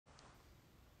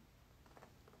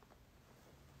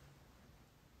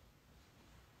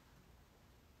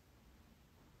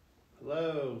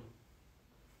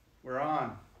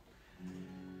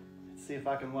if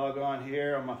I can log on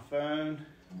here on my phone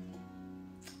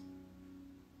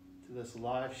to this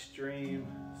live stream.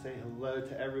 Say hello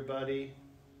to everybody.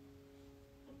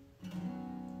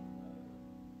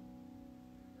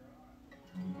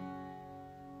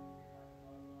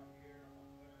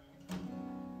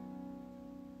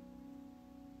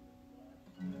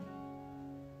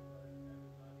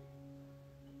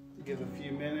 Give a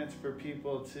few minutes for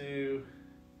people to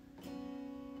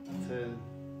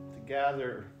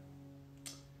gather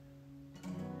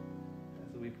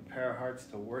as we prepare our hearts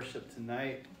to worship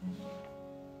tonight.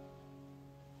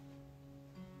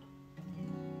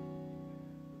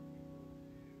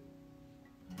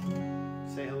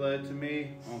 Say hello to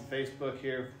me on Facebook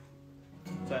here,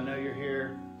 so I know you're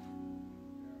here.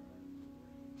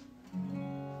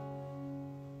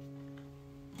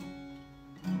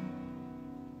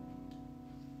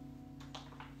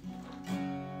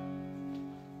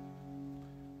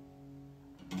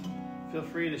 Feel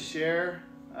free to share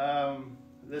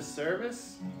this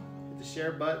service. Hit the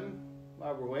share button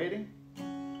while we're waiting.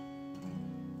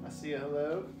 I see a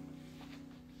hello.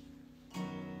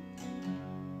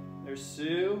 There's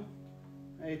Sue.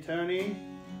 Hey, Tony.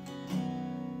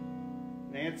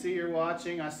 Nancy, you're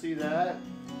watching. I see that.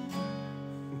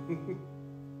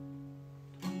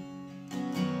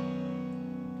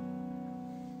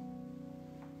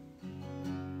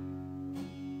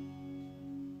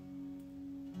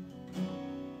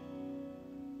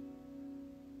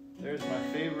 There's my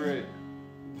favorite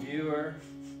viewer,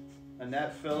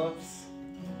 Annette Phillips.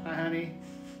 Hi, honey.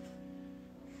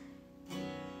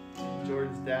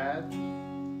 Jordan's dad.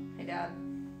 Hey, Dad.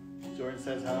 Jordan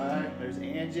says hi. There's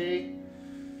Angie.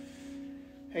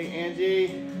 Hey,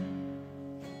 Angie.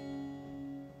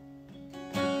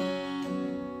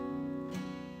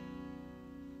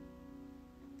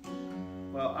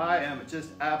 Well, I am just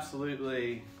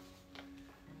absolutely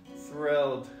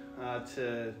thrilled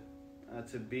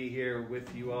to be here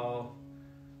with you all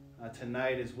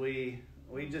tonight as we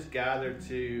just gather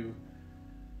to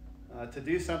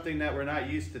do something that we're not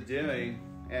used to doing,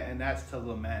 and that's to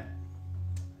lament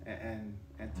and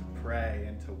to pray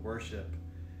and to worship.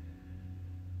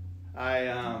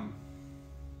 I'm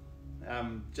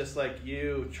just like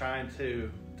you, trying to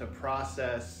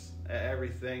process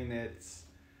everything that's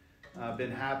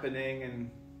been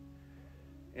happening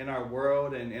in our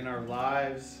world and in our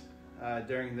lives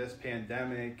during this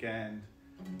pandemic. And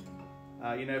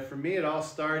for me, it all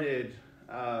started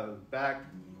back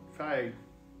probably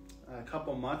a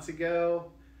couple months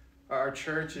ago. Our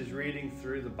church is reading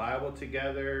through the Bible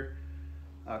together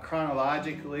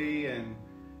chronologically, and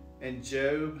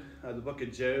Job, the book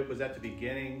of Job, was at the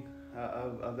beginning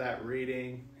of that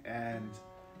reading. And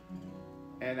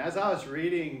as I was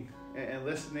reading and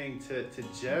listening to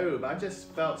Job, I just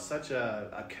felt such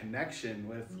a connection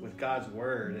with God's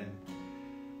word,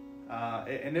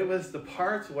 and it was the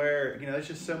parts where there's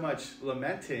just so much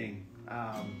lamenting.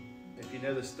 If you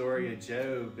know the story of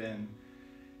Job, and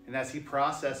as he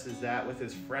processes that with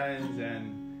his friends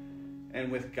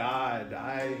and with God,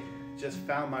 I just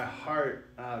found my heart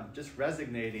just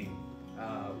resonating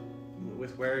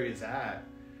with where he is at,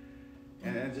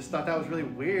 and I just thought that was really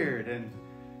weird.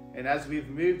 And as we've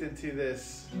moved into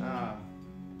this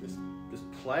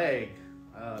plague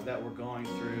that we're going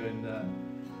through, and the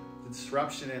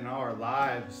disruption in our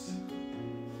lives,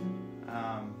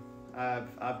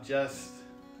 I've just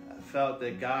felt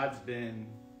that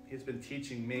He's been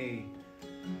teaching me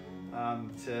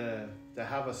to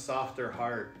have a softer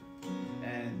heart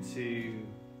and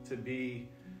to be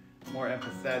more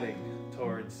empathetic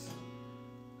towards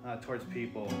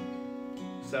people.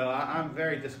 So I'm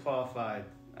very disqualified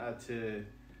to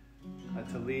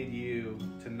lead you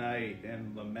tonight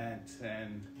in lament,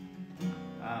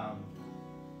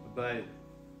 but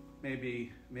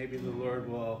maybe the Lord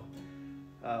will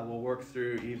work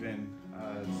through even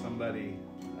somebody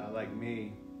like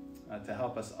me to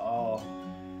help us all.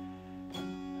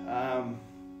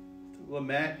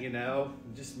 Lament,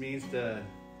 just means to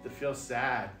feel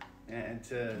sad and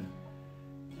to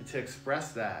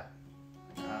express that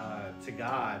to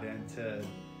God, and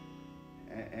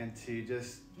to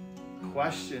just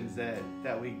questions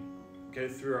that we go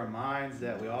through our minds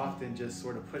that we often just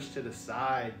sort of push to the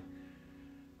side.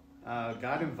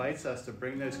 God invites us to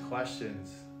bring those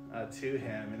questions to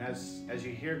Him. And as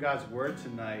you hear God's word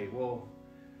tonight, we'll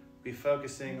be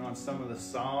focusing on some of the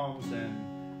Psalms,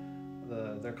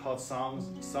 and they're called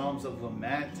Psalms of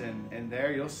Lament. And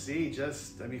there you'll see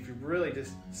if you really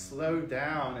just slow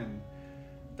down and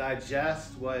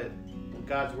digest what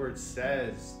God's word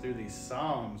says through these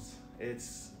Psalms,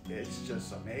 it's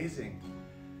just amazing.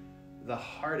 The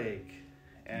heartache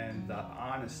and the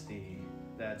honesty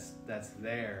that's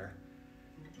there.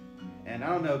 And I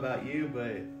don't know about you,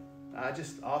 but I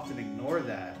just often ignore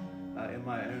that in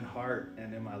my own heart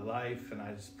and in my life, and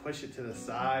I just push it to the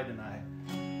side, and I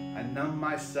numb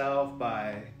myself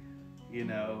by,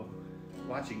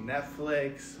 watching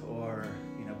Netflix, or,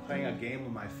 playing a game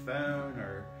on my phone,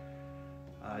 or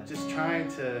just trying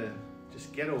to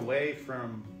just get away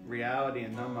from reality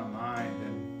and numb my mind.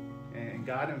 And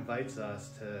God invites us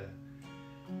to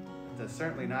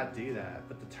certainly not do that,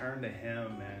 but to turn to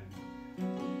Him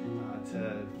and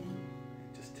to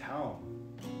just tell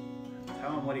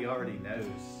Him what He already knows,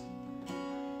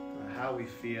 how we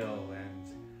feel, and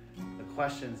the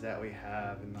questions that we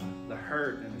have, and the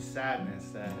hurt and the sadness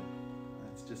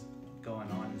that's just going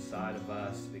on inside of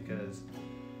us, because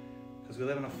we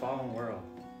live in a fallen world,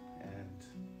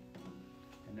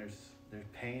 and there's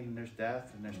pain, and there's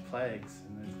death, and there's plagues,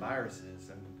 and there's viruses,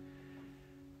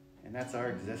 and that's our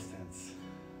existence.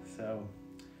 So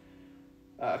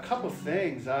a couple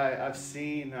things I've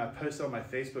seen posted on my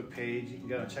Facebook page, you can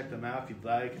go and check them out if you'd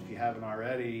like, if you haven't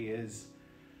already, is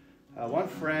one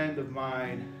friend of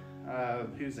mine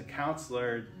who's a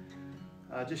counselor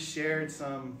just shared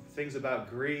some things about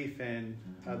grief, and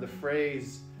the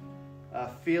phrase,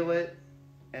 feel it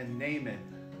and name it,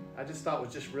 I just thought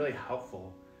was just really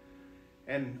helpful.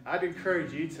 And I'd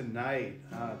encourage you tonight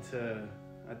to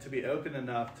be open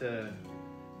enough to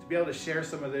be able to share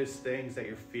some of those things that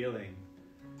you're feeling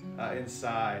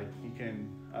inside. You can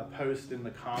post in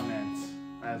the comments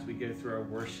as we go through our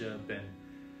worship,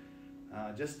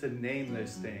 and just to name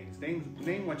those things.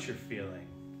 Name what you're feeling.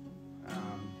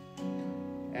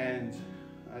 And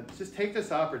just take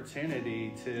this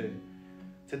opportunity to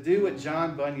do what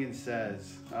John Bunyan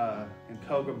says in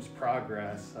Pilgrim's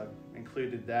Progress. I've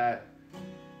included that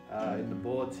in the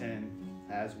bulletin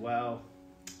as well.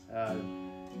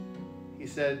 He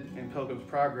said in Pilgrim's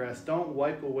Progress, don't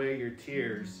wipe away your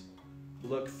tears,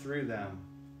 look through them.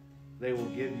 They will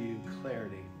give you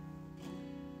clarity.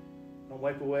 Don't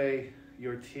wipe away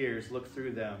your tears, look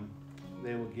through them.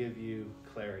 They will give you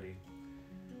clarity.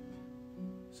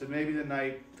 So maybe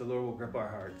tonight the Lord will grip our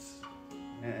hearts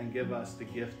and give us the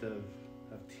gift of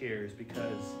tears,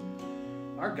 because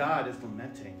our God is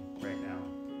lamenting right now.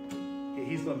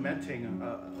 He's lamenting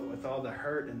with all the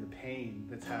hurt and the pain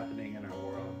that's happening in our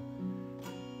world.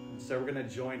 And so we're going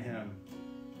to join Him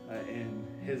in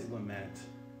His lament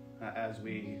as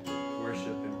we worship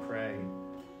and pray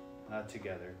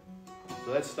together.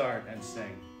 So let's start and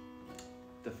sing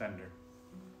Defender.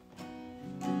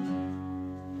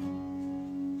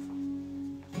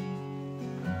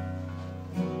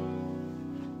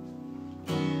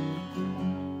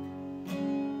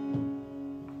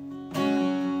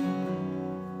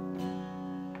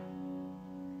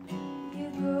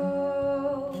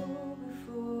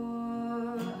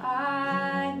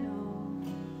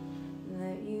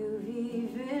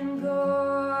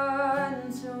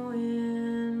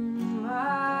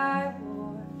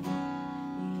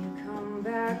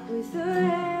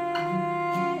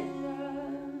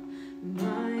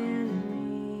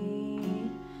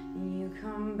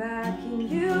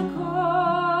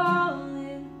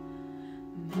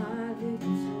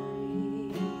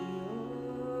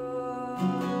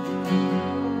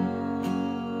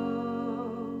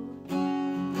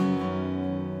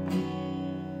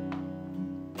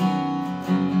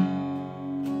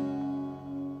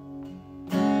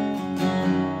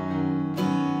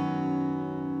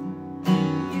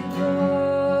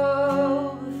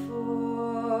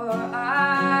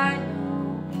 I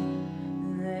know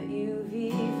that you've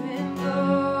even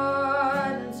gone.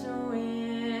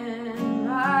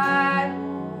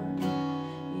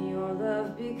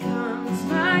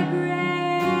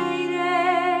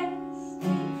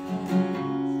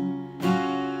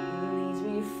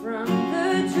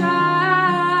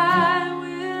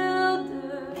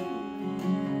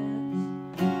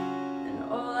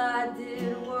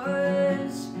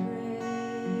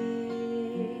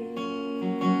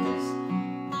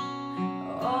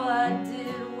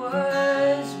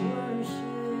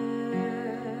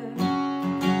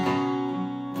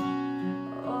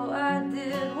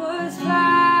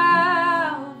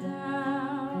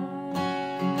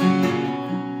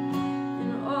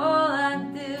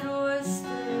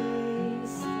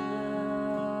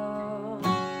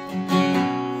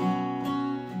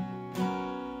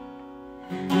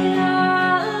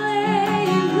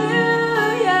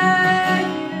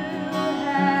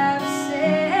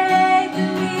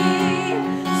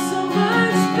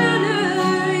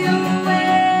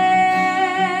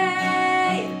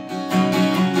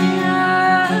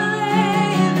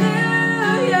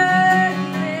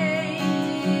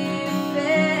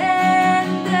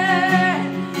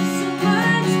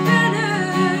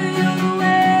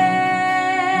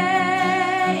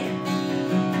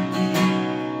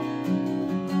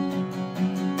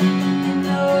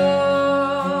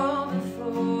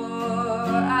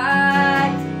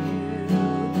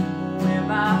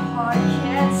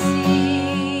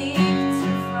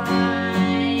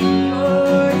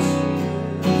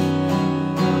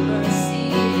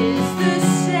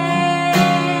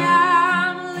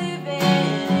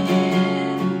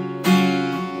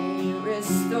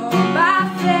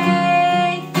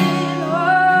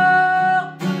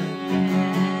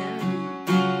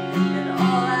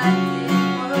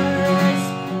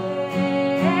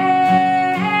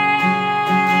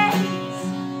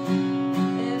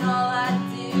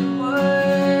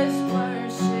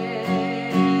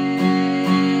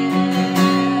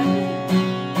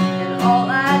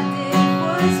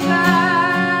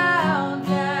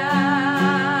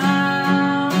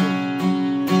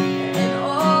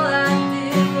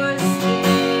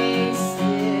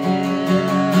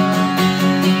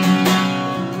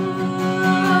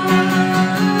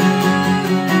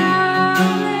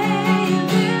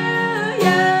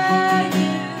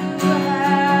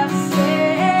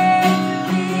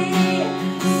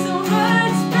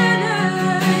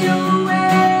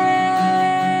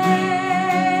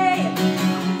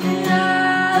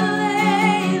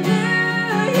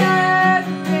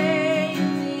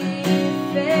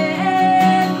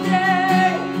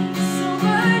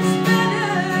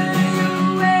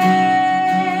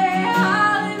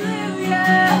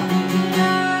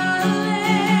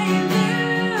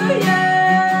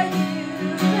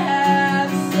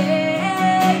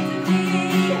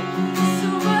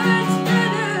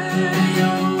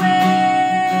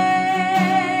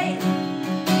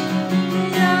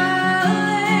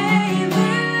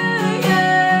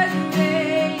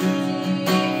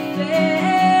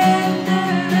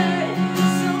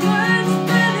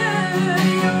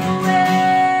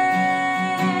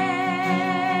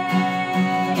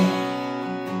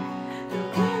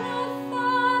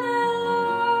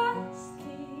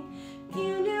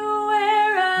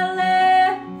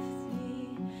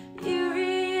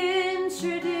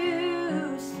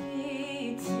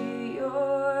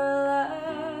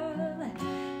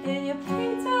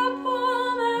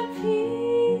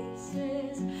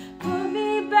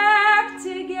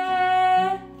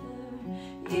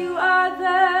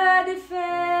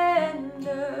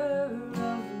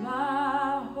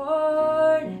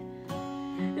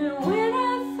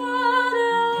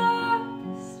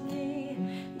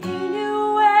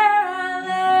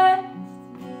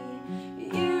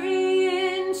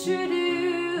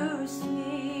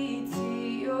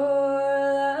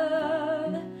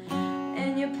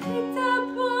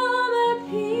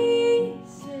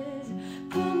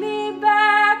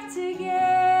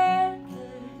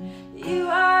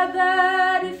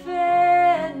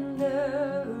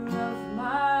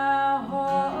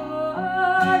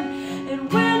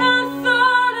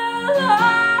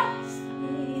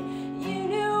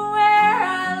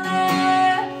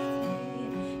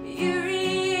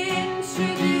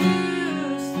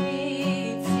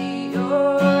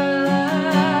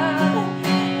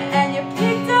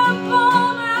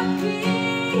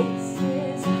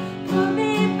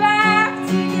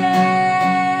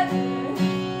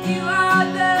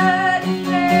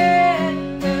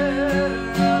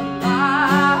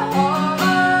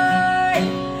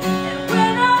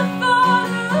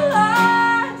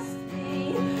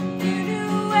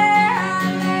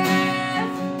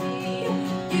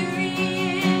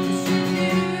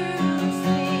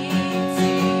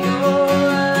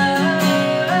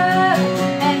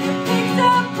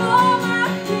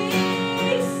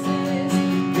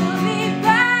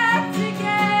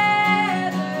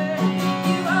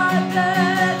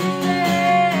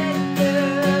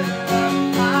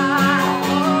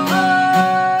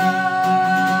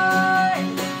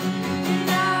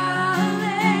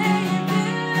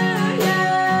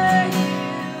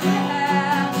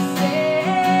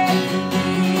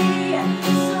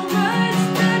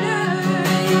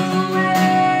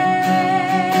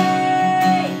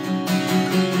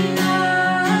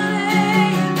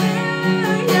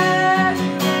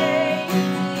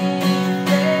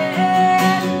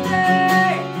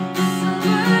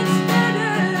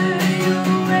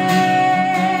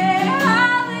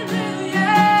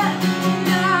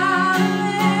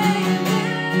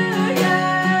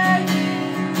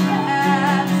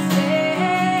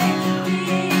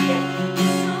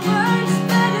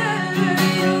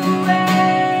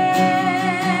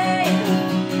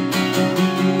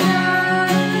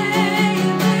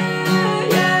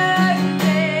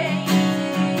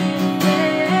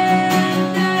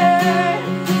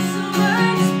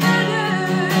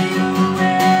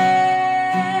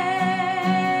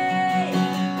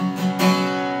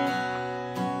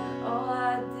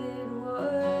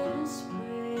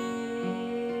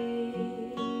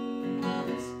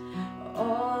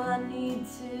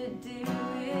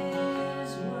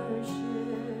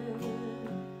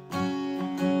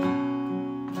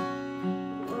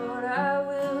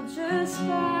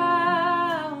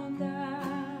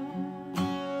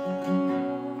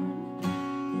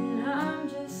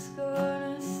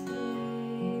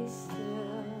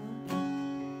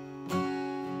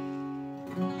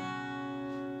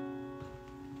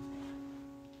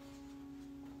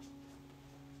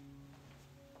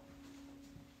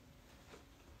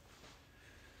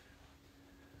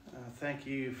 thank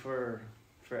you for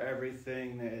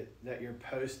everything that you're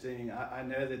posting. I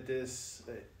know that this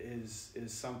is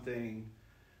something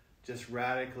just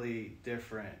radically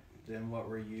different than what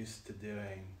we're used to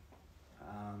doing.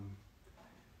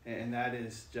 And that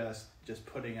is just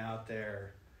putting out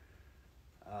there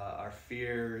our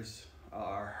fears,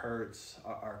 our hurts,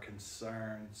 our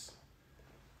concerns.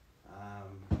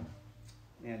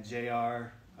 And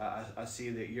JR, I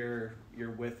see that you're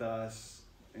with us,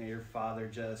 and your father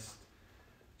just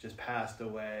passed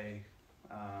away.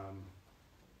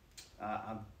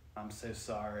 I'm so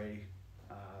sorry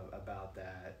about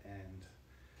that, and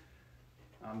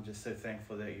I'm just so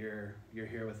thankful that you're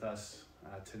here with us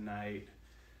tonight.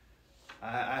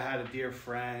 I had a dear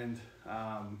friend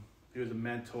who was a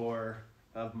mentor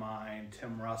of mine,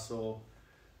 Tim Russell.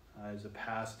 He's a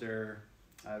pastor.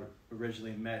 I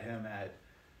originally met him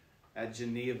at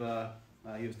Geneva.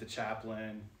 He was the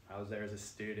chaplain. I was there as a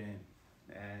student,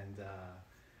 and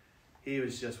he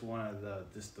was just one of the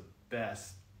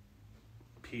best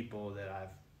people that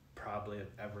I've probably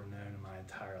ever known in my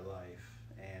entire life.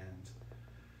 And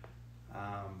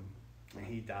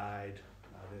he died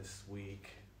this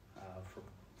week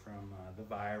from the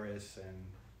virus, and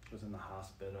was in the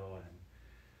hospital, and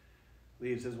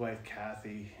leaves his wife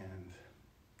Kathy, and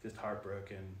just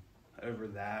heartbroken over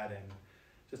that. And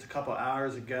just a couple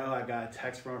hours ago, I got a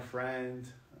text from a friend,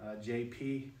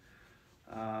 JP,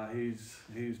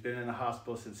 who's been in the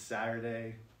hospital since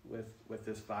Saturday with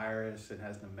this virus and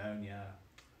has pneumonia.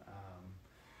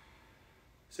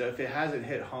 So if it hasn't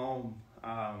hit home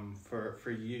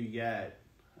for you yet,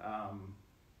 I'm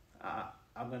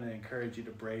going to encourage you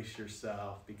to brace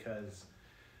yourself because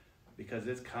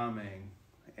it's coming,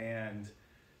 and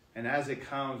as it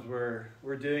comes,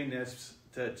 we're doing this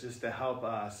to help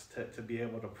us to be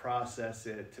able to process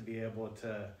it, to be able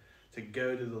to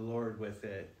go to the Lord with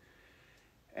it.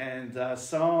 And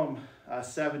Psalm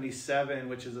 77,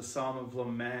 which is a psalm of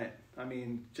lament. I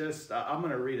mean, I'm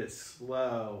going to read it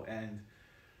slow and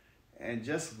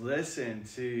just listen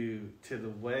to the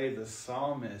way the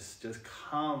psalmist just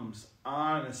comes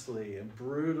honestly and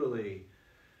brutally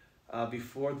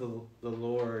before the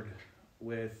Lord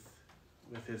with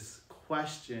his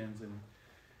questions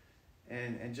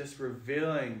and just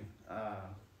revealing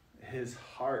his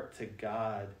heart to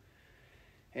God.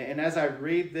 And as I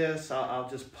read this, I'll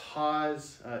just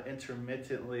pause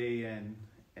intermittently and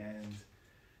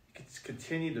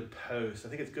continue to post. I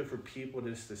think it's good for people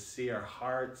just to see our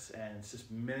hearts, and it's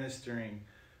just ministering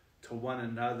to one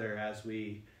another as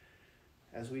we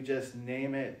just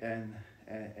name it and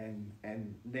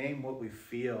name what we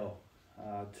feel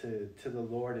to the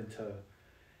Lord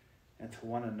and to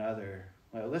one another.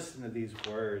 Well, listen to these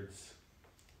words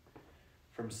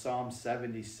from Psalm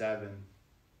 77.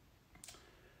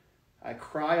 I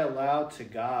cry aloud to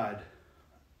God,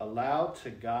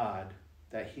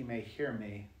 that he may hear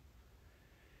me.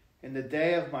 In the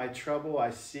day of my trouble,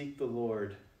 I seek the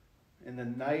Lord. In the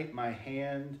night, my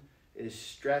hand is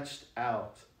stretched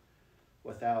out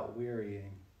without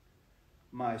wearying.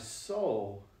 My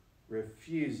soul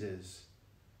refuses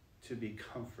to be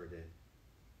comforted.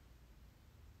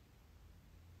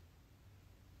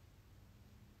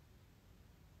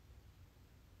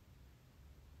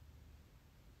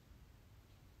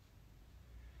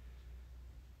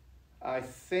 I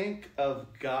think of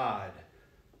God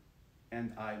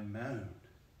and I moan.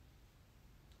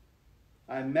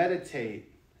 I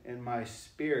meditate and my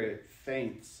spirit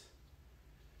faints.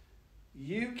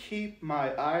 You keep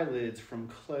my eyelids from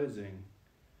closing.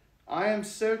 I am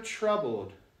so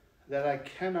troubled that I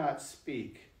cannot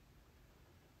speak.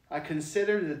 I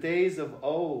consider the days of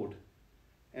old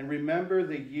and remember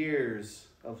the years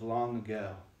of long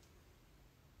ago.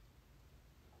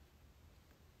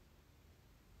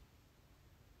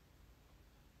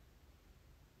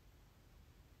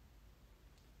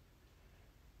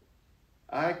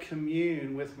 I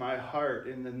commune with my heart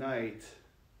in the night.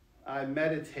 I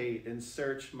meditate and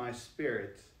search my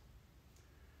spirit.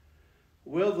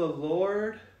 Will the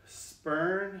Lord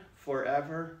spurn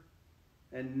forever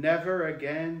and never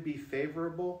again be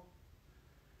favorable?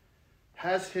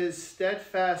 Has his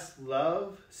steadfast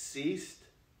love ceased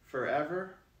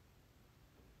forever?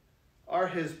 Are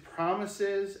his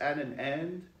promises at an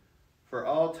end for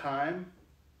all time?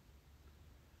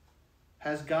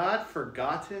 Has God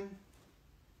forgotten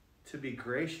to be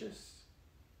gracious?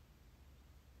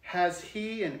 Has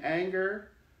he in anger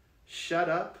shut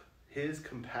up his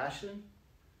compassion?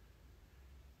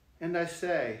 And I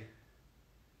say,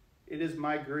 it is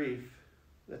my grief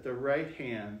that the right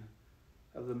hand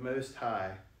of the Most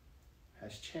High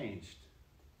has changed.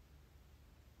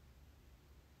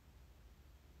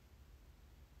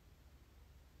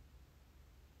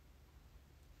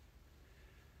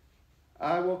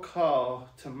 I will call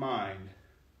to mind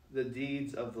the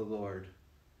deeds of the Lord.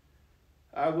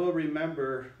 I will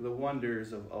remember the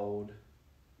wonders of old.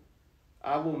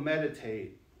 I will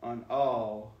meditate on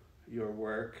all your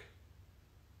work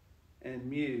and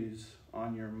muse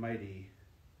on your mighty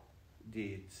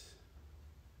deeds.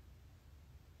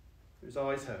 There's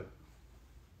always hope.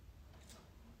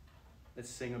 Let's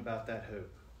sing about that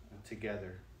hope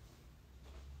together.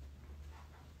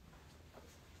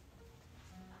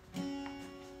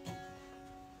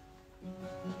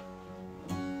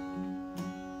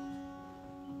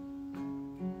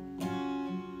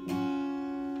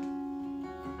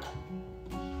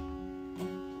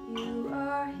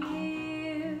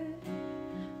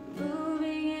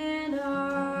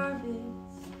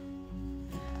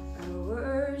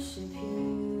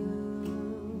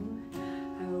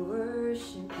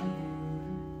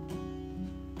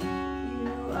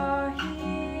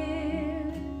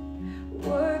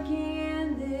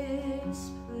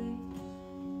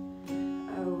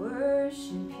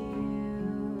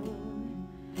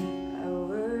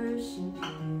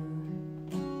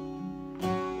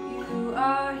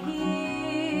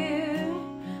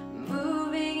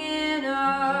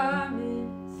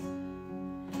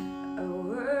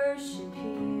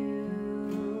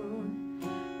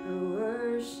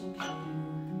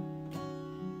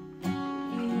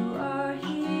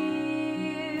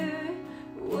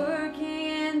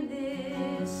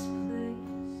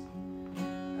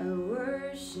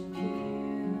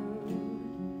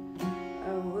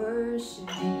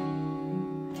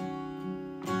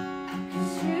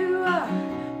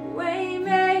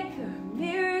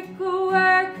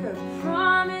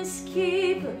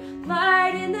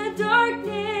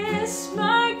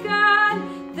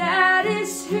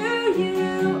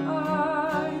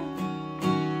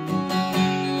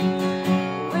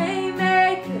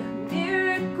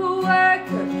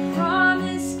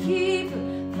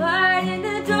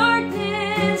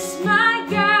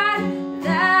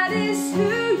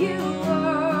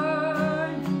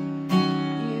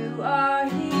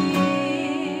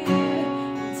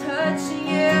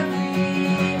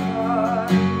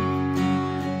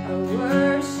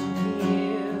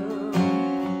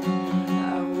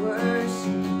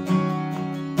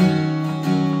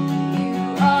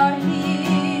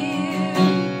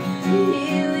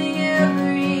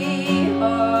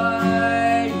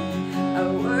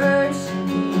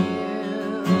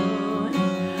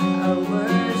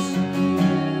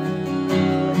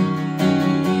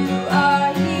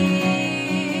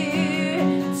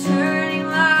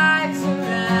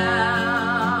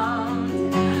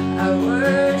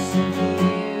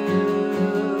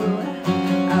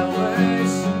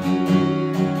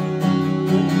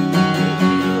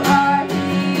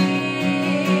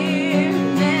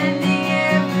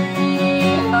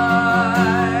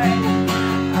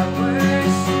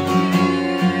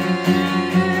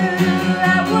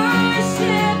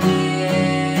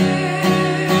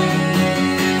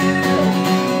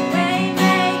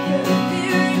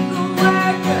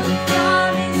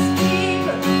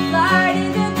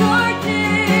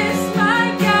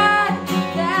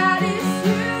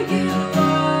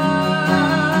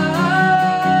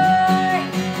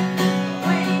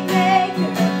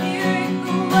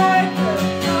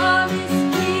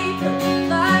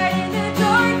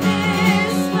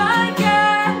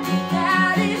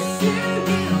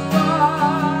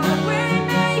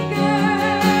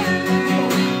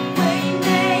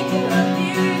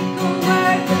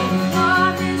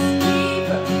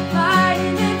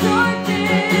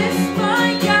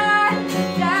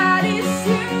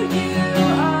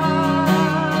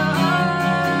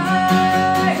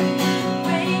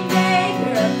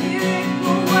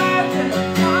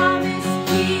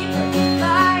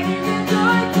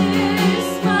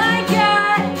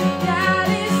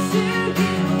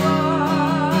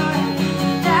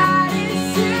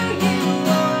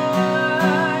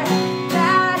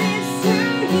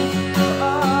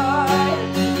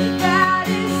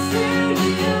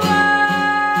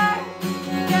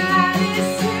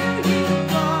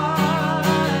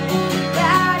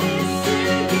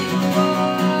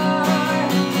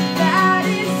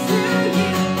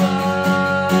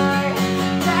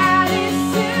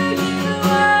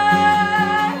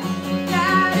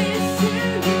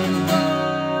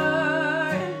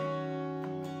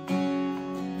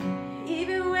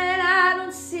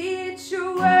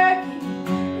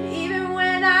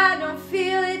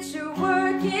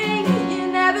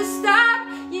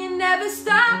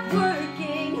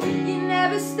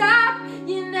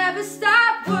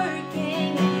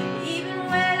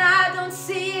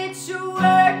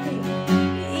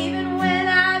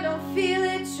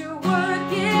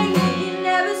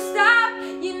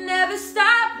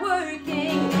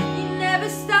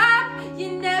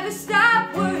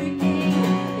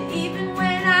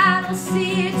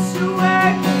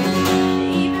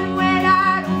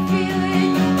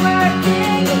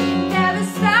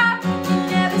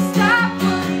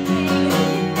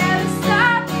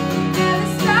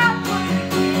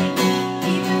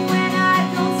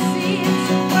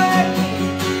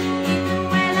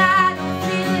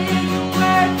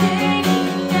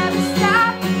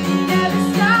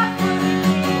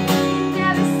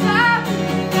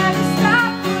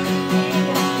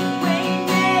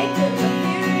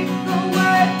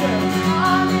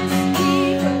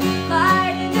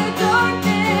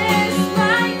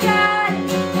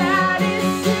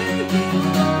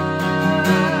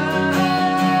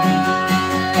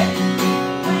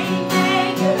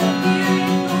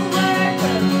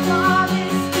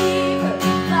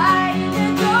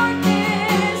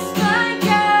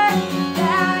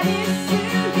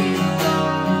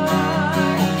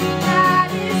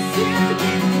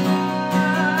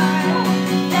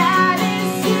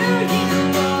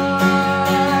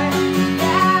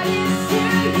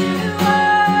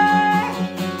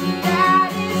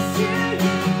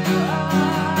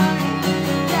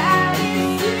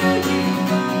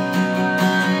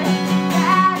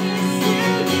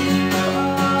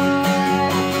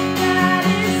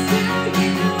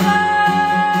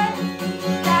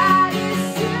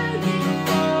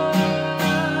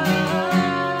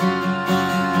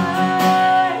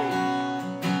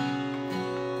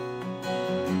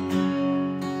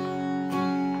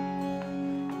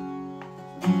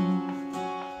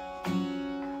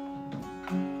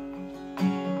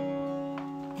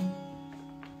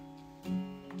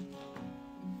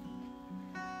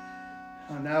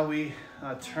 we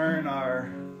turn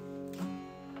our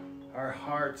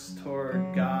hearts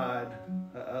toward God,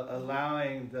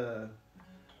 allowing the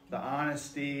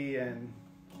honesty and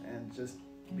just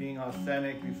being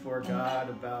authentic before God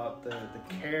about the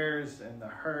cares and the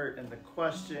hurt and the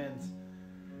questions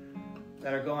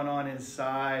that are going on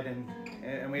inside,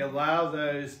 and we allow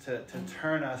those to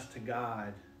turn us to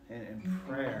God in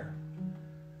prayer.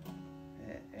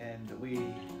 And we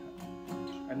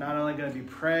are not only going to be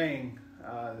praying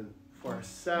for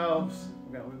ourselves,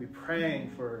 we're going to be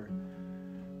praying for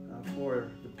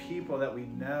the people that we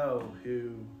know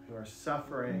who are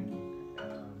suffering,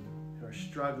 who are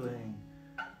struggling,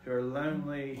 who are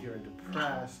lonely, who are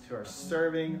depressed, who are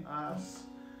serving us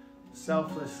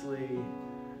selflessly,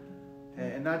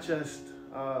 and not just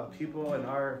people in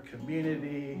our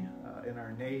community, in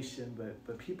our nation,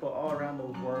 but people all around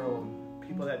the world,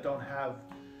 people that don't have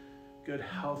good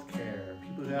health care,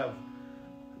 people who have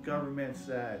governments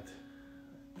that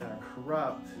are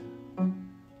corrupt.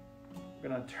 We're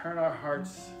going to turn our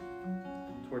hearts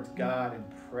towards God in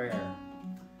prayer.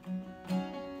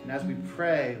 And as we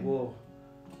pray, we'll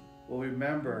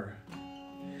remember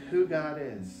who God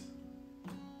is.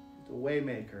 The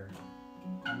waymaker,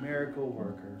 miracle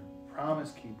worker,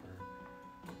 promise keeper,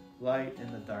 light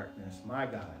in the darkness. My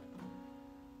God,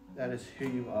 that is who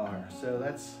you are. So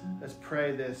let's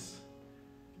pray this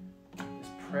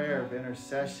prayer of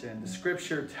intercession. The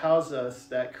scripture tells us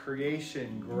that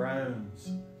creation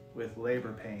groans with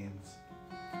labor pains,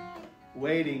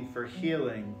 waiting for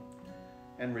healing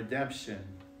and redemption.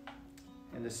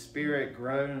 And the Spirit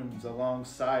groans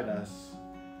alongside us.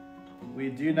 We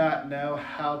do not know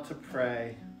how to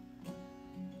pray.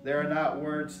 There are not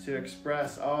words to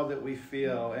express all that we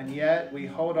feel, and yet we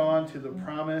hold on to the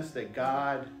promise that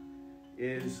God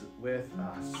is with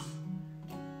us.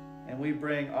 And we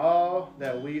bring all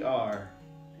that we are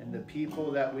and the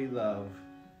people that we love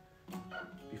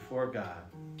before God.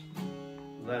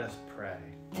 Let us pray.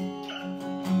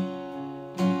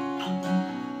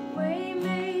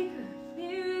 Waymaker,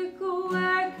 miracle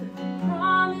worker,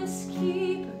 promise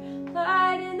keeper,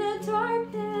 light in the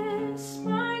darkness,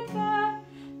 my God,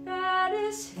 that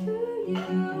is who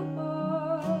you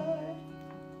are.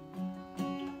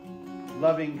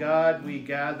 Loving God, we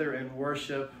gather and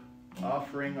worship,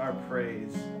 offering our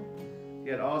praise,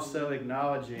 yet also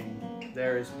acknowledging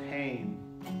there is pain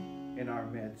in our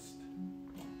midst.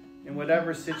 In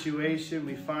whatever situation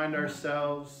we find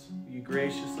ourselves, you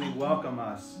graciously welcome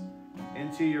us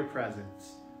into your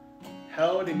presence.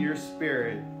 Held in your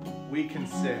Spirit, we can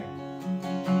sing.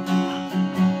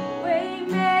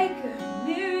 Waymaker,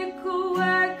 miracle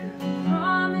worker,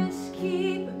 promise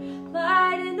keeper,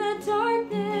 light in the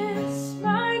darkness,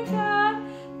 my God,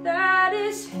 that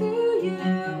is who you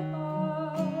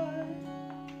are.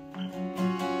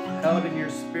 Held in your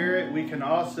Spirit, we can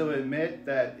also admit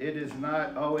that it is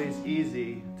not always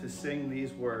easy to sing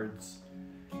these words.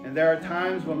 And there are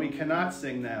times when we cannot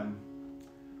sing them.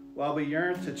 While we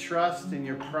yearn to trust in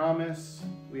your promise,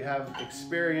 we have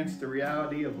experienced the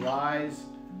reality of lies,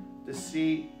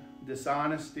 deceit,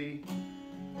 dishonesty.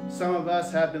 Some of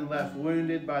us have been left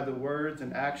wounded by the words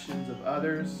and actions of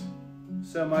others,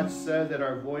 so much so that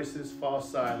our voices fall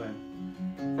silent.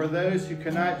 For those who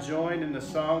cannot join in the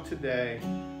song today,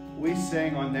 we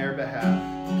sing on their behalf.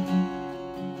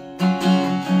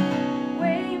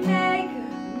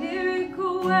 Waymaker,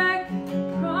 miracle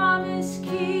worker, promise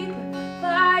keeper,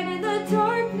 light in the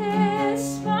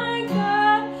darkness, my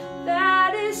God,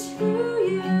 that is who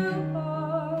you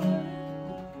are.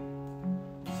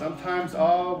 Sometimes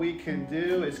all we can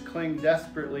do is cling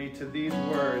desperately to these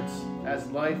words as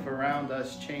life around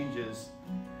us changes.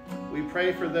 We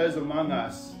pray for those among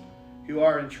us who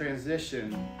are in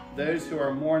transition, those who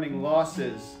are mourning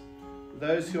losses,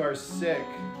 those who are sick,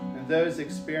 and those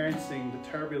experiencing the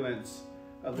turbulence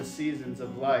of the seasons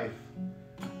of life.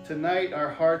 Tonight, our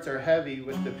hearts are heavy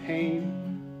with the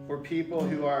pain for people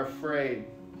who are afraid.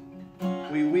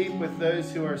 We weep with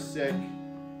those who are sick,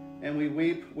 and we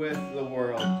weep with the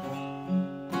world.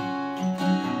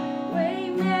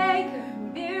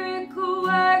 Waymaker, miracle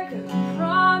worker,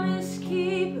 promise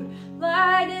keeper,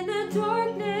 light in the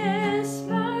darkness,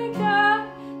 my God,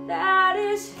 that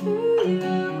is who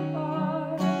you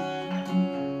are.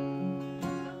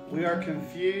 We are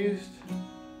confused,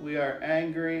 we are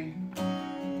angry,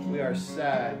 we are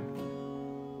sad.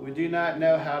 We do not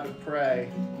know how to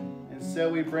pray, and so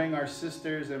we bring our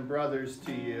sisters and brothers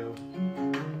to you.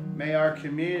 May our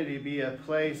community be a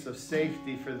place of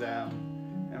safety for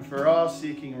them and for all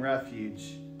seeking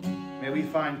refuge. May we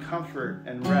find comfort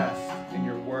and rest in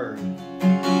your word.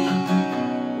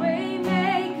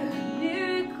 Waymaker,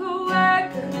 miracle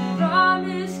worker,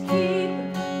 promise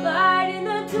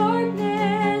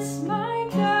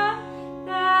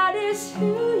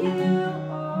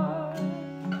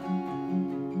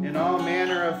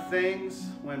things,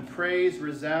 when praise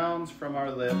resounds from our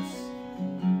lips,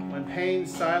 when pain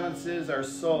silences our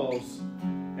souls,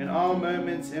 in all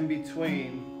moments in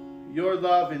between, your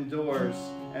love endures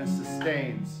and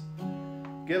sustains.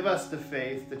 Give us the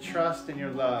faith, the trust in your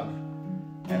love,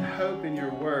 and hope in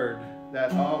your word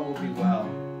that all will be well.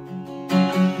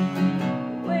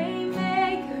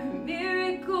 Waymaker,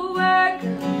 miracle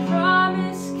worker,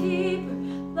 promise keeper,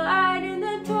 light in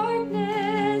the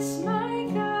darkness, my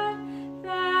God,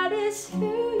 that is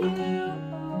who you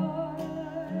are.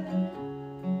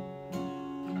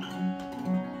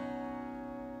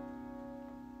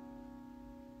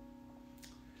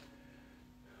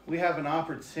 We have an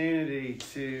opportunity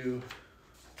to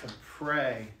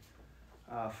pray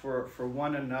for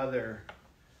one another.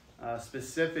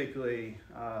 Specifically,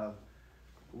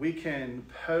 we can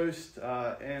post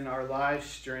in our live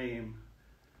stream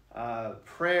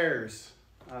prayers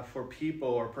for people,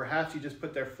 or perhaps you just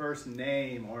put their first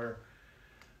name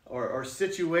or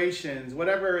situations,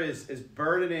 whatever is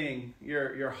burdening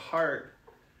your heart.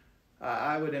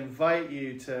 I would invite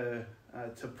you to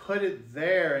put it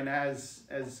there, and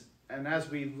as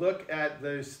we look at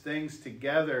those things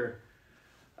together,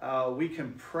 we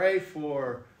can pray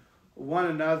for one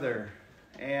another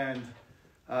and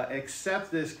accept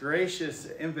this gracious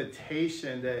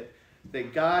invitation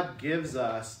that God gives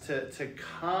us to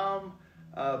come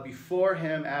before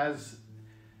him as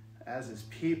his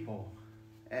people,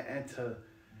 and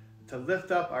to lift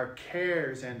up our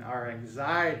cares and our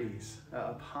anxieties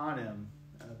upon him,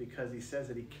 because he says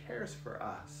that he cares for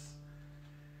us.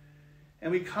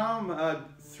 And we come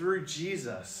through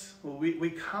Jesus.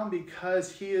 We come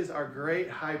because he is our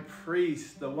great high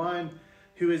priest, the one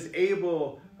who is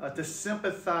able to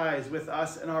sympathize with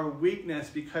us in our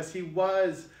weakness, because he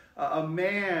was a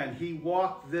man. He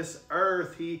walked this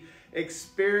earth. He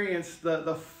experienced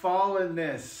the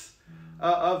fallenness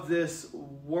of this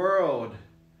world.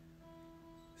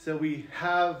 So we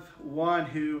have one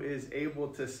who is able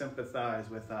to sympathize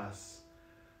with us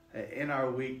in our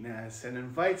weakness, and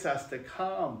invites us to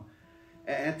come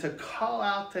and to call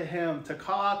out to him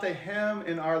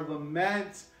in our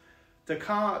lament, to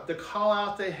call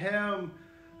out to him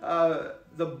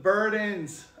the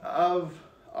burdens of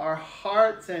our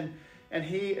hearts, and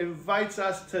he invites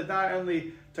us to not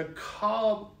only to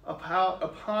call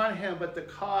upon him, but to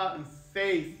call out in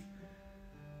faith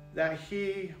that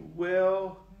he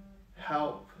will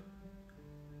help,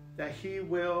 that he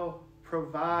will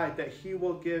provide, that he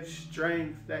will give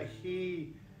strength, that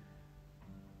he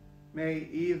may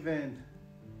even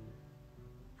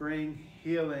bring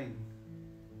healing,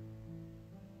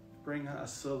 bring a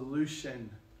solution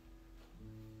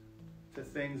to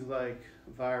things like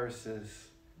viruses.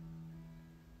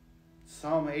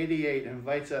 Psalm 88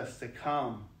 invites us to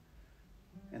come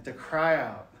and to cry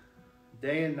out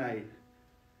day and night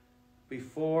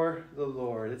before the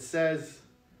Lord. It says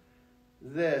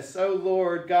this: O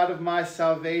Lord, God of my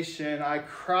salvation, I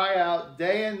cry out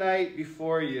day and night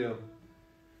before you.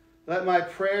 Let my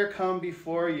prayer come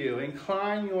before you.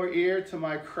 Incline your ear to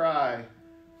my cry,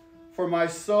 for my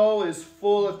soul is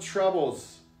full of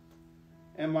troubles,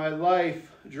 and my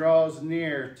life draws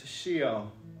near to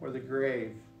Sheol, or the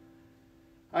grave.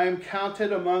 I am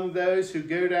counted among those who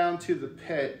go down to the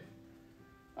pit.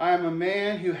 I am a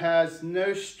man who has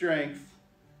no strength,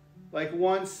 like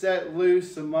one set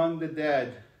loose among the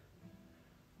dead,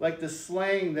 like the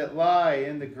slain that lie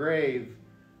in the grave,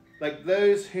 like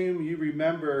those whom you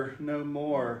remember no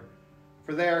more,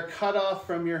 for they are cut off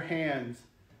from your hand.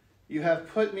 You have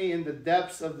put me in the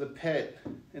depths of the pit,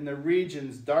 in the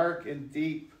regions dark and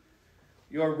deep.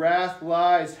 Your wrath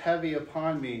lies heavy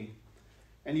upon me,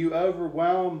 and you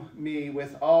overwhelm me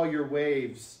with all your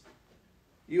waves.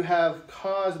 You have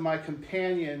caused my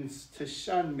companions to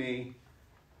shun me.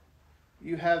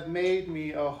 You have made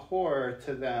me a horror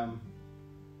to them.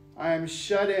 I am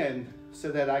shut in so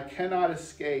that I cannot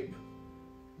escape.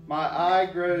 My eye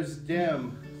grows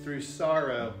dim through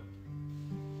sorrow.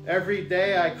 Every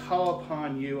day I call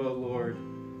upon you, O Lord.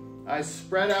 I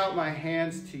spread out my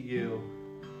hands to you.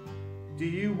 Do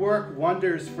you work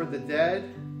wonders for the dead?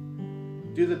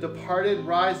 Do the departed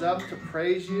rise up to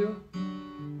praise you?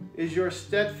 Is your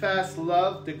steadfast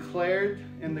love declared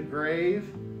in the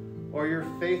grave, or your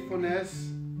faithfulness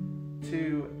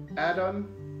to Adam?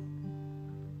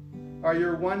 Are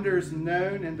your wonders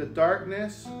known in the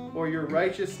darkness, or your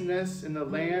righteousness in the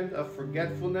land of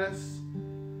forgetfulness?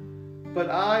 But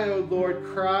I, O Lord,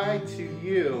 cry to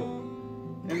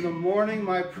you. In the morning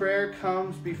my prayer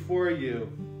comes before you.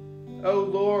 O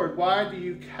Lord, why do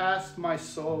you cast my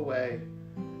soul away?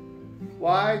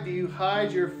 Why do you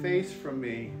hide your face from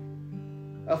me?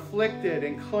 afflicted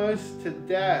and close to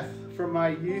death from my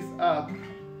youth up.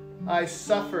 I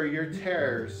suffer your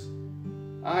terrors.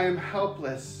 I am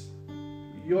helpless.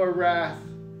 Your wrath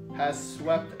has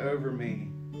swept over me.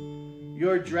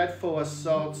 Your dreadful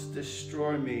assaults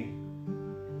destroy me.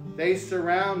 They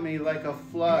surround me like a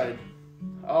flood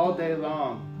all day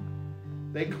long.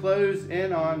 They close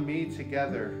in on me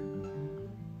together.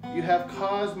 You have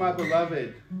caused my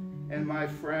beloved and my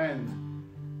friend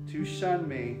to shun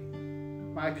me.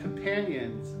 My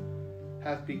companions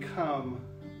have become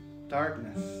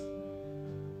darkness.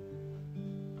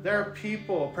 There are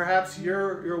people, perhaps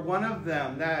you're one of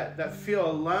them, that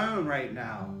feel alone right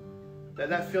now,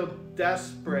 that feel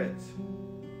desperate,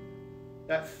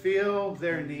 that feel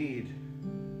their need.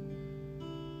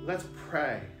 Let's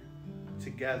pray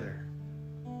together.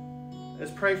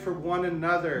 Let's pray for one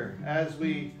another as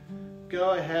we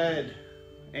go ahead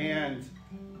and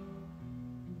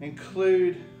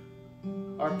include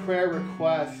our prayer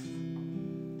requests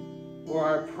or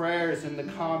our prayers in the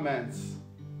comments.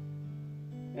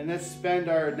 And let's spend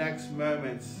our next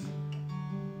moments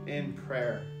in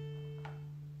prayer.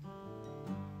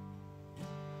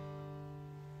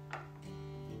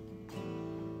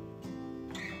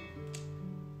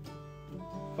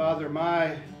 Father,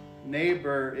 my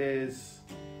neighbor is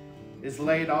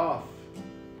laid off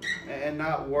and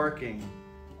not working.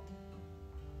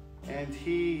 And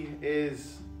he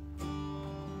is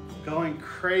going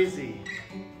crazy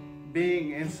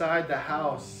being inside the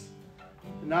house,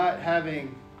 not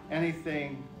having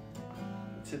anything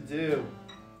to do.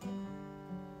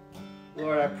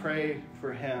 Lord, I pray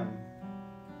for him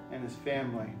and his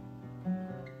family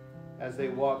as they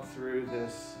walk through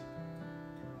this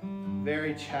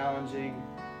very challenging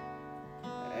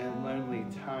and lonely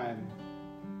time.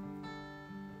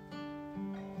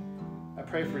 I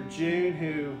pray for June,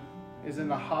 who is in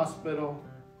the hospital.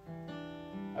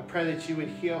 I pray that you would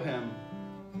heal him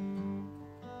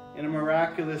in a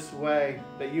miraculous way,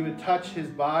 that you would touch his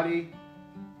body,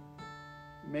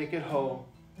 make it whole,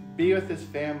 be with his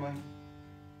family.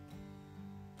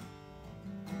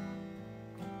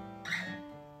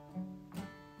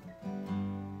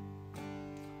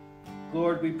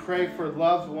 Lord, we pray for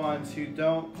loved ones who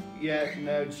don't yet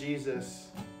know Jesus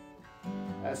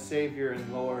as Savior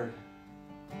and Lord.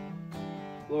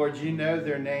 Lord, you know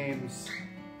their names.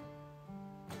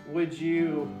 Would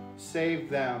you save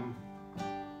them?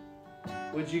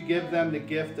 Would you give them the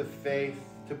gift of faith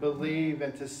to believe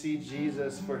and to see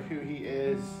Jesus for who he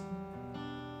is,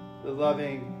 the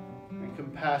loving and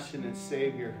compassionate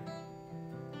Savior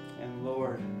and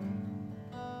Lord.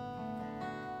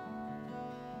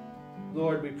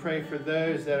 Lord, we pray for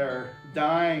those that are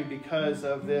dying because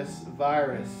of this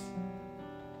virus.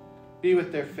 Be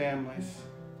with their families.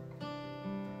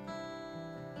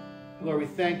 Lord, we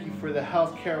thank you for the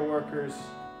healthcare workers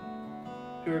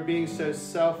who are being so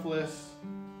selfless.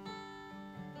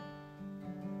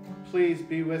 Please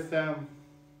be with them.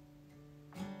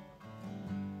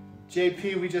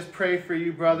 JP, we just pray for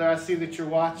you, brother. I see that you're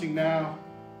watching now.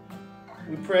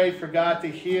 We pray for God to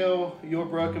heal your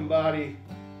broken body.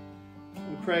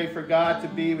 We pray for God to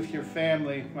be with your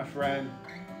family, my friend.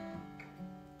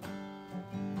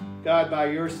 God, by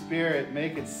your Spirit,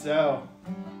 make it so.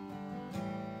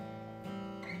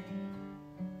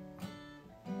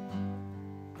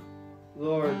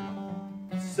 Lord,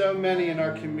 so many in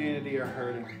our community are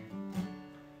hurting.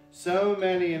 So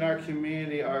many in our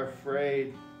community are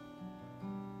afraid.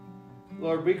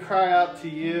 Lord, we cry out to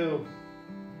you.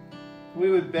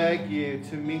 We would beg you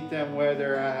to meet them where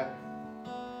they're at.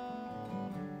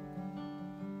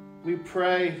 We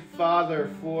pray,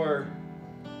 Father, for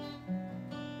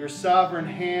your sovereign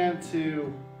hand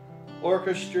to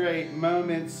orchestrate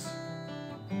moments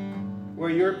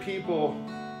where your people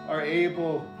are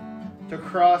able to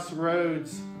cross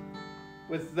roads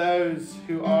with those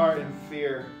who are in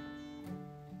fear.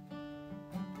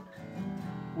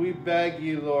 We beg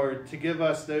you, Lord, to give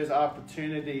us those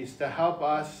opportunities to help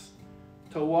us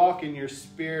to walk in your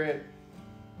Spirit.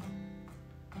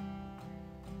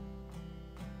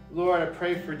 Lord, I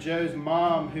pray for Joe's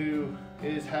mom who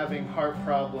is having heart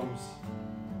problems.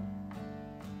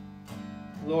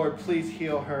 Lord, please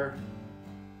heal her.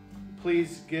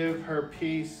 Please give her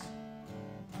peace.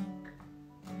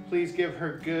 Please give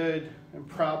her good and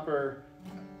proper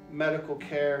medical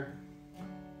care.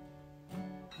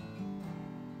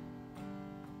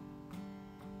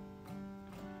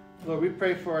 Lord, we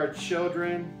pray for our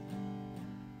children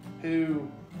who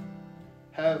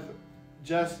have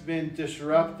just been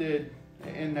disrupted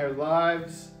in their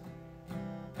lives,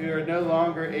 who are no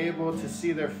longer able to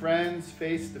see their friends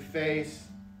face to face,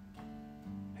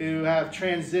 who have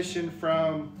transitioned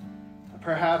from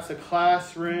perhaps a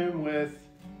classroom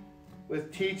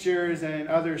with teachers and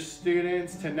other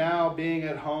students to now being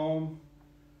at home,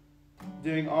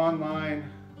 doing online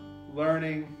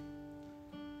learning.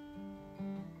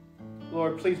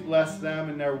 Lord, please bless them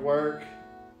in their work.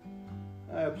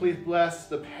 Please bless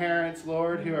the parents,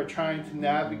 Lord, who are trying to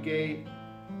navigate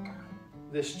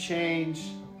this change,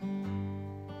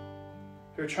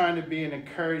 who are trying to be an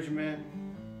encouragement.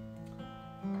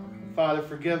 Father,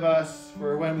 forgive us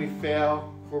for when we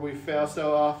fail, for we fail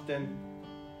so often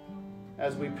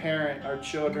as we parent our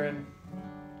children.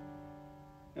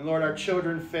 And Lord, our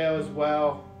children fail as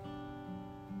well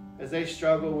as they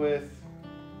struggle with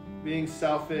being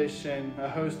selfish and a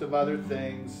host of other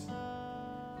things.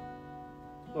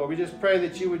 Lord, we just pray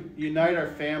that you would unite our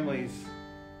families,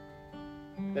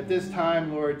 that this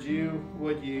time, Lord, you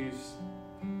would use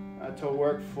to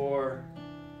work for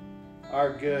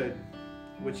our good,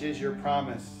 which is your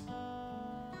promise,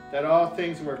 that all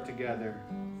things work together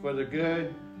for the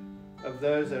good of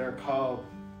those that are called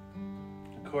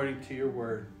according to your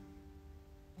word.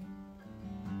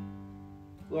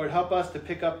 Lord, help us to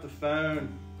pick up the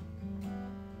phone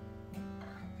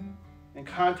and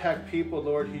contact people,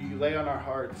 Lord, who you lay on our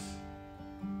hearts,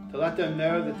 to let them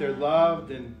know that they're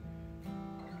loved and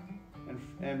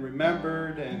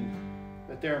remembered and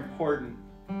that they're important.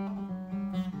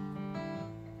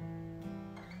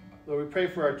 Lord, we pray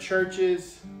for our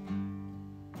churches,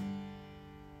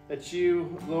 that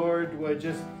you, Lord, would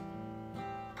just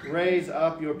raise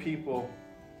up your people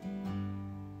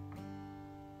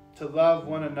to love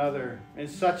one another in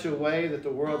such a way that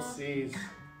the world sees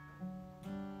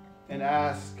and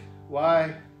ask,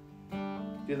 why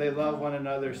do they love one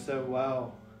another so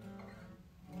well?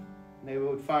 And they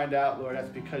would find out, Lord, that's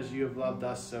because you have loved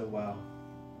us so well.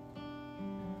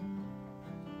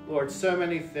 Lord, so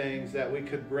many things that we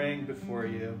could bring before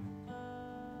you.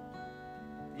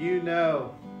 You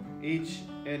know each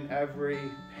and every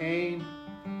pain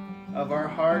of our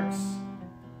hearts.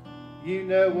 You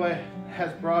know what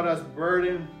has brought us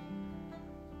burden.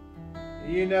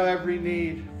 You know every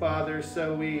need, Father,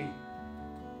 so we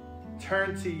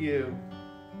turn to you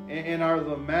in our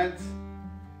lament,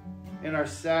 in our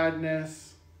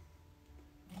sadness,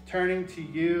 turning to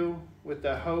you with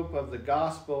the hope of the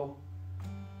gospel,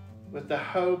 with the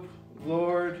hope,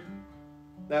 Lord,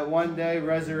 that one day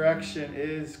resurrection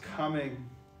is coming,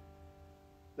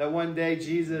 that one day,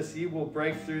 Jesus, you will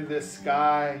break through this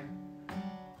sky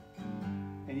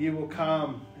and you will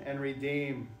come and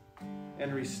redeem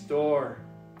and restore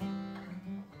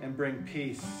and bring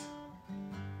peace.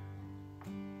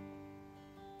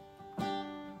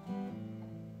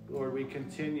 Lord, we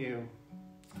continue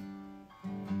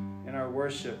in our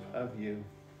worship of you.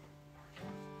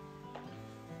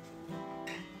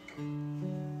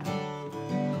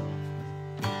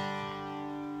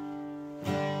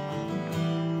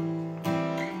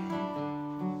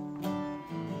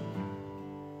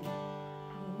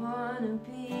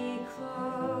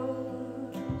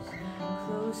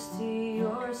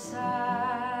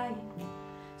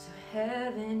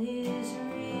 Heaven is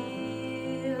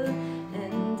real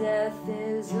and death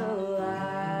is a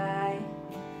lie.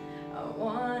 I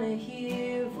want to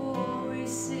hear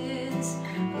voices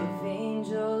of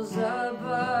angels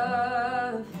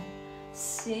above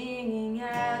singing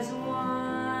as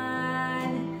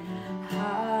one.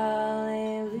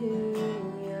 Hallelujah.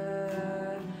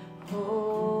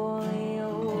 Holy,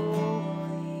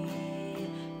 holy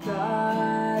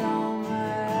God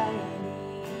Almighty,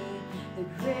 the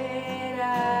great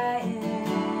I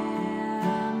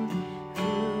am,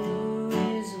 who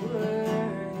is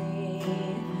worthy,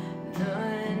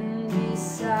 none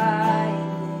beside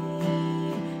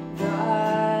thee,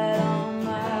 God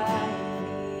Almighty,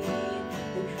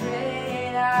 the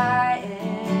great I am.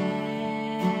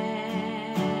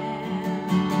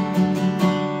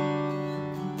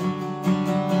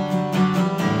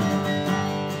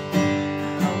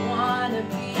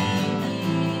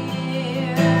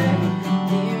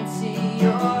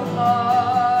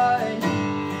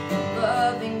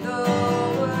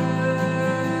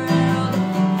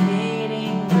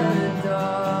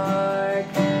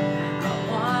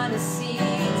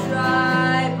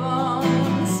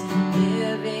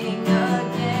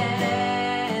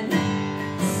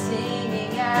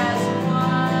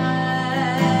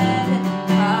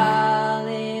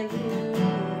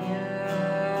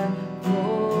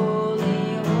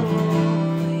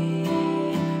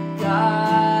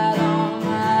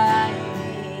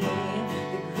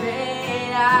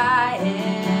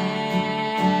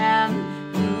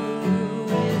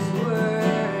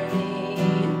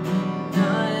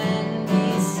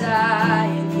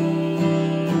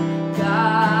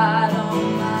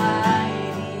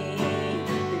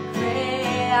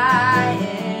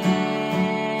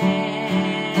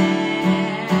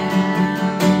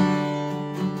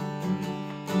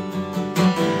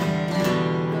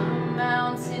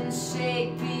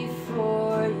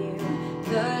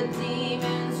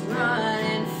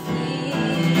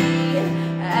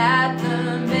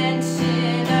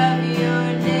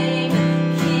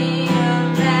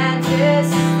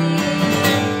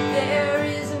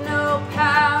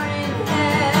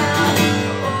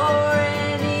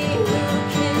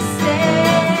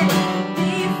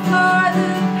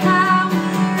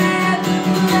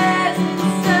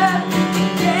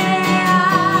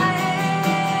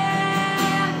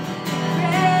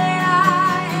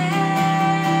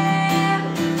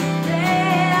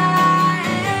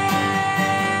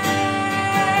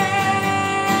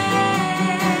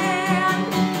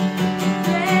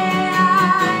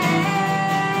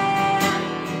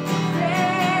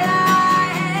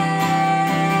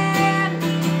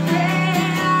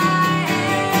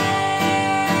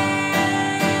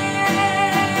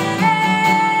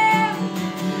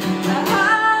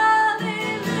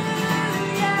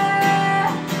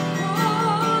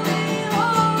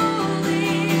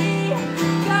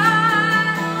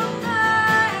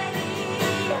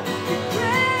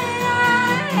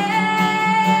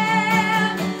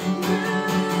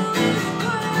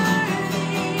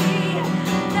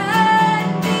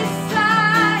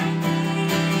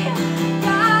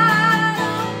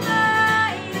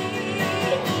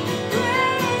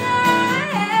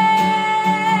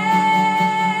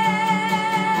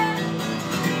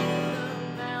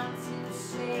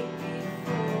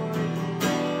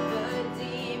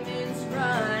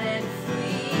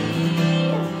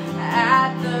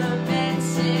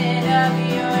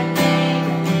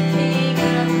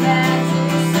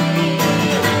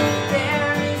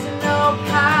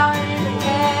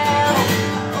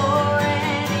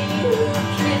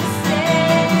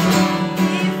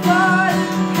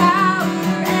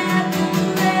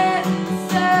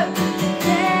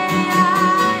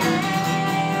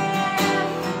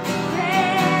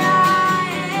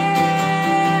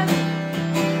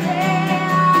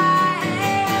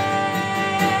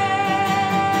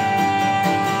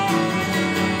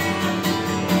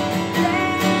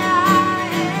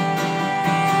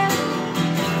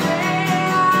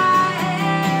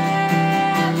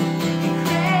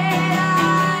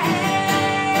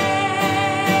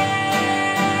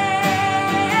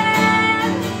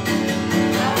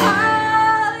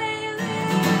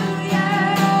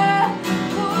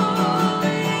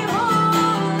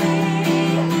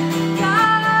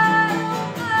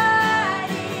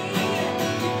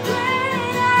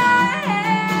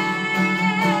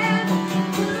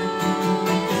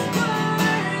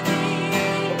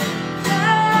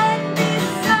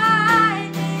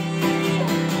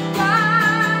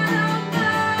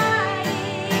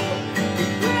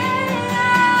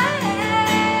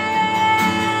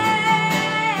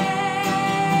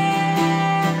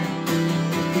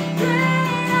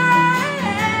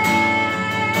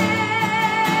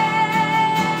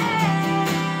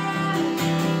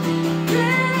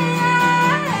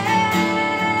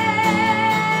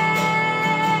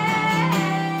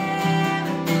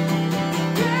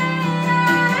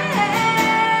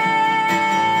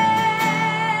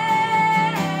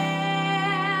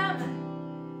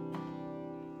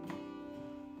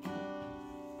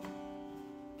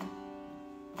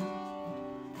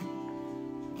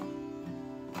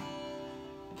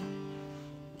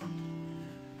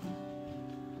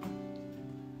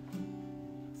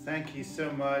 thank you so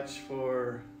much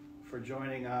for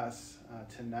joining us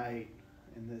tonight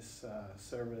in this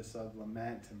service of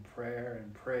lament and prayer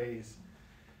and praise.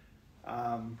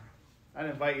 I'd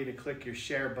invite you to click your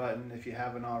share button if you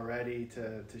haven't already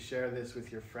to share this with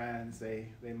your friends. They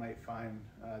might find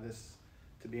this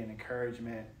to be an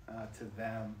encouragement to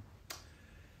them.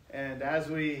 And as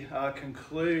we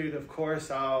conclude, of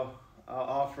course, I'll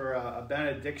offer a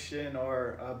benediction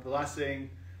or a blessing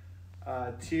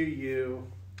to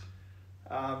you.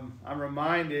 I'm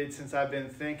reminded, since I've been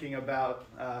thinking about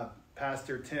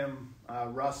Pastor Tim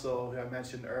Russell, who I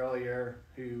mentioned earlier,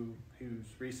 who's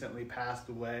recently passed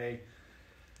away,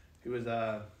 who was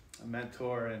a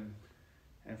mentor and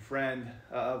friend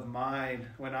of mine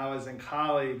when I was in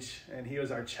college, and he was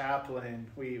our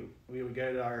chaplain. We would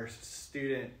go to our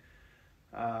student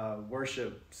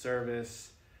worship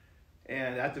service,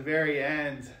 and at the very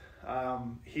end,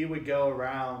 he would go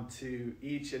around to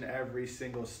each and every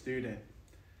single student.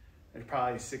 There's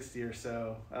probably 60 or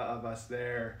so of us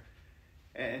there,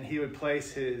 and he would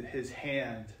place his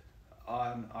hand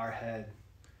on our head.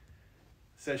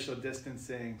 Social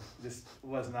distancing just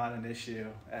was not an issue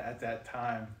at that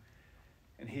time.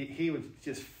 And he would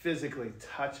just physically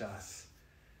touch us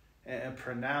and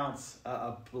pronounce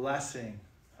a blessing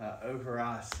over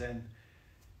us.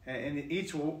 And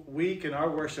each week in our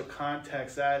worship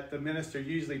context, that the minister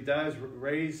usually does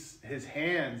raise his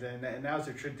hands. And that was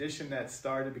a tradition that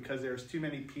started because there was too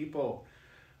many people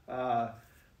that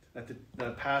the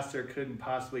pastor couldn't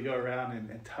possibly go around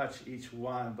and touch each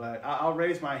one. But I'll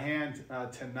raise my hand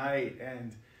tonight,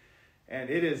 and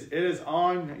it is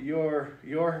on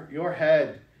your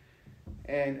head.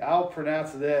 And I'll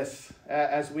pronounce this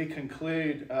as we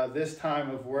conclude this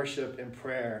time of worship and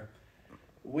prayer.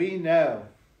 We know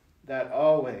that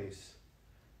always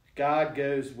God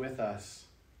goes with us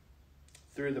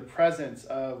through the presence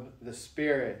of the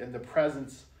Spirit and the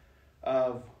presence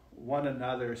of one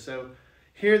another. So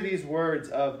hear these words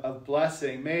of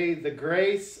blessing. May the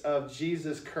grace of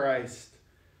Jesus Christ,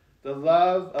 the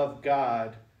love of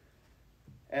God,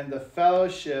 and the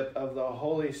fellowship of the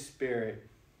Holy Spirit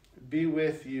be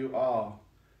with you all,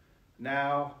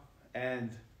 now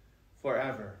and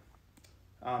forever.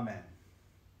 Amen.